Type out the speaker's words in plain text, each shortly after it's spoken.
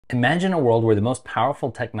Imagine a world where the most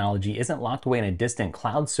powerful technology isn't locked away in a distant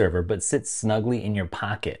cloud server, but sits snugly in your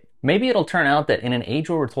pocket. Maybe it'll turn out that in an age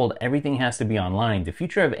where we're told everything has to be online, the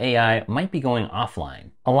future of AI might be going offline.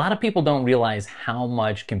 A lot of people don't realize how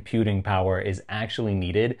much computing power is actually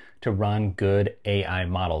needed to run good AI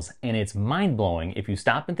models. And it's mind-blowing if you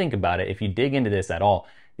stop and think about it, if you dig into this at all,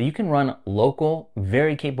 that you can run local,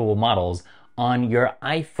 very capable models on your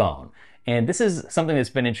iPhone. And this is something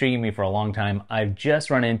that's been intriguing me for a long time. I've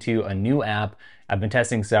just run into a new app, I've been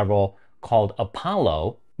testing several, called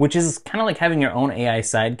Apollo, which is kind of like having your own AI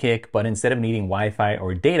sidekick, but instead of needing Wi-Fi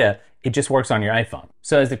or data, it just works on your iPhone.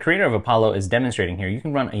 So as the creator of Apollo is demonstrating here, you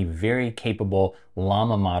can run a very capable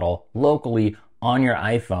llama model locally on your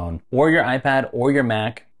iPhone or your iPad or your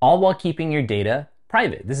Mac, all while keeping your data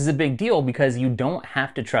private. This is a big deal because you don't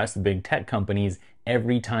have to trust the big tech companies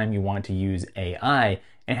every time you want to use AI.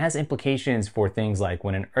 It has implications for things like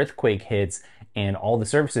when an earthquake hits and all the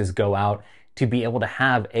services go out, to be able to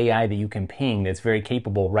have AI that you can ping that's very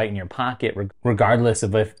capable right in your pocket, regardless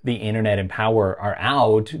of if the internet and power are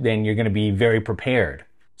out, then you're going to be very prepared.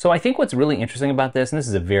 So I think what's really interesting about this, and this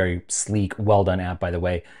is a very sleek, well done app by the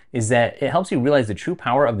way, is that it helps you realize the true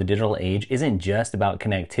power of the digital age isn't just about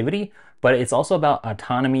connectivity, but it's also about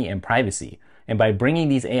autonomy and privacy. And by bringing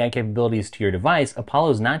these AI capabilities to your device,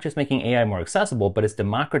 Apollo is not just making AI more accessible, but it's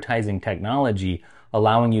democratizing technology,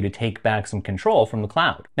 allowing you to take back some control from the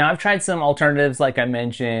cloud. Now, I've tried some alternatives, like I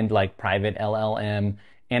mentioned, like private LLM,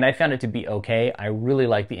 and I found it to be okay. I really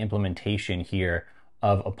like the implementation here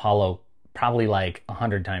of Apollo, probably like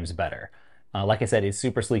 100 times better. Like I said, it's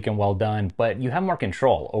super sleek and well done, but you have more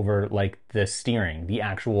control over like the steering, the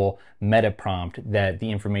actual meta prompt that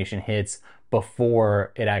the information hits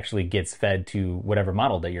before it actually gets fed to whatever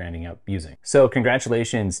model that you're ending up using. So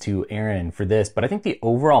congratulations to Aaron for this, but I think the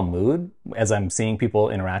overall mood, as I'm seeing people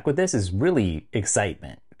interact with this, is really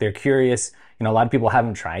excitement. They're curious. You know, a lot of people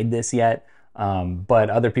haven't tried this yet, but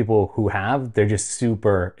other people who have, they're just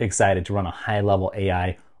super excited to run a high-level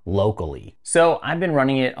AI locally. So I've been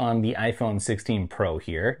running it on the iPhone 16 Pro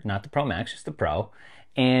here, not the Pro Max, just the Pro.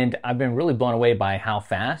 And I've been really blown away by how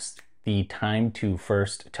fast the time to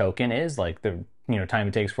first token is, like the time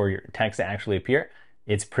it takes for your text to actually appear.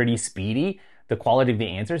 It's pretty speedy. The quality of the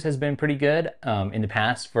answers has been pretty good. In the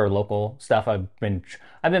past, for local stuff, I've been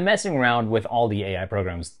messing around with all the AI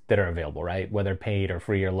programs that are available, right? Whether paid or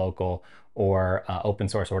free or local or open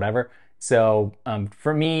source or whatever. So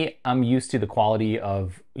for me, I'm used to the quality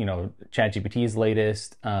of ChatGPT's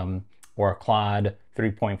latest or Claude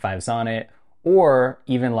 3.5 Sonnet, or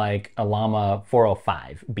even like a Llama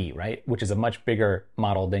 405B, right? Which is a much bigger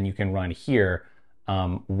model than you can run here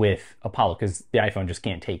with Apollo, because the iPhone just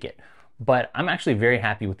can't take it. But I'm actually very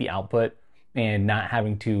happy with the output and not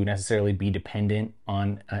having to necessarily be dependent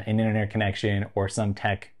on an internet connection or some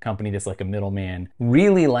tech company that's like a middleman.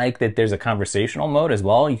 Really like that there's a conversational mode as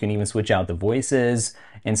well. You can even switch out the voices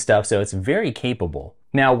and stuff, so it's very capable.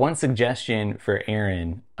 Now, one suggestion for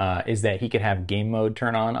Aaron is that he could have game mode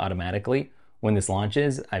turn on automatically when this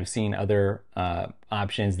launches. I've seen other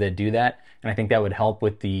options that do that, and I think that would help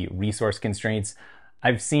with the resource constraints.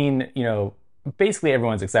 I've seen, basically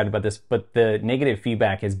everyone's excited about this, but the negative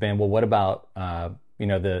feedback has been, well, what about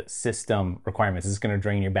the system requirements? Is this going to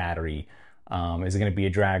drain your battery? Is it going to be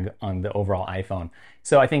a drag on the overall iPhone?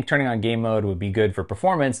 So I think turning on game mode would be good for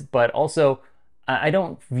performance, but also I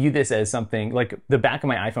don't view this as something like the back of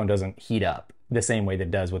my iPhone doesn't heat up the same way that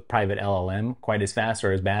it does with private LLM quite as fast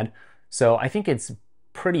or as bad. So I think it's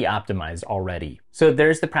pretty optimized already. So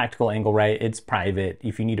there's the practical angle, right? It's private.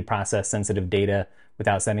 If you need to process sensitive data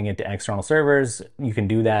without sending it to external servers, you can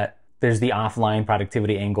do that. There's the offline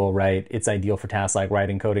productivity angle, right? It's ideal for tasks like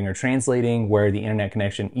writing, coding, or translating, where the internet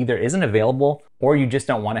connection either isn't available or you just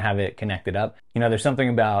don't want to have it connected up. There's something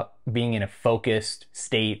about being in a focused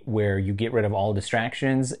state where you get rid of all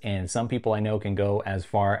distractions, and some people I know can go as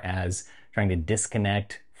far as trying to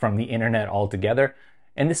disconnect from the internet altogether.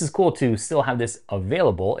 And this is cool to still have this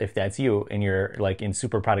available if that's you and you're like in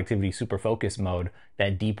super productivity, super focus mode,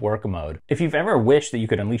 that deep work mode. If you've ever wished that you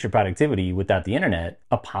could unleash your productivity without the internet,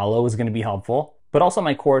 Apollo is going to be helpful. But also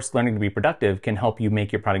my course, Learning to Be Productive, can help you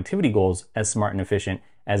make your productivity goals as smart and efficient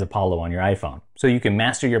as Apollo on your iPhone. So you can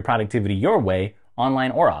master your productivity your way,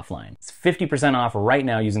 online or offline. It's 50% off right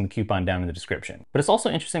now using the coupon down in the description. But it's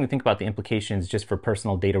also interesting to think about the implications just for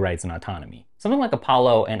personal data rights and autonomy. Something like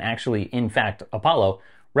Apollo, and actually, in fact, Apollo,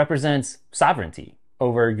 represents sovereignty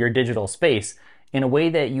over your digital space in a way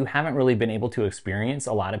that you haven't really been able to experience,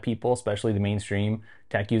 a lot of people, especially the mainstream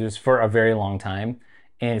tech users, for a very long time.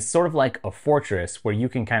 And it's sort of like a fortress where you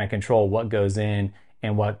can kind of control what goes in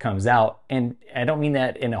and what comes out. And I don't mean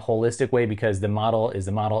that in a holistic way, because the model is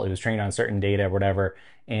the model. It was trained on certain data, whatever.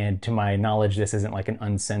 And to my knowledge, this isn't like an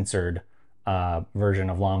uncensored version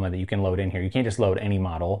of Llama that you can load in here. You can't just load any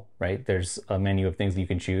model, right? There's a menu of things that you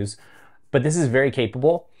can choose. But this is very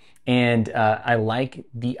capable. And I like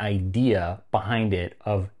the idea behind it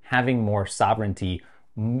of having more sovereignty,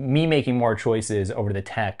 me making more choices over the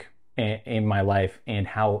tech in my life and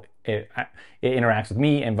how it interacts with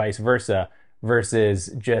me and vice versa,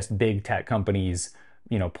 versus just big tech companies,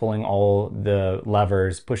 pulling all the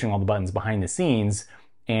levers, pushing all the buttons behind the scenes,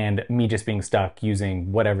 and me just being stuck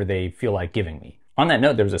using whatever they feel like giving me. On that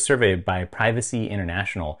note, there was a survey by Privacy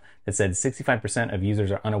International that said 65% of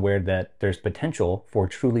users are unaware that there's potential for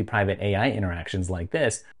truly private AI interactions like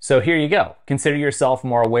this. So here you go. Consider yourself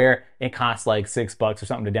more aware. It costs like $6 or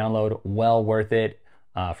something to download. Well worth it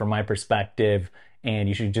from my perspective. And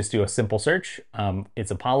you should just do a simple search.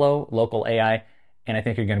 It's Apollo Local AI, and I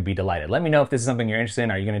think you're going to be delighted. Let me know if this is something you're interested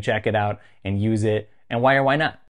in. Are you going to check it out and use it? And why or why not?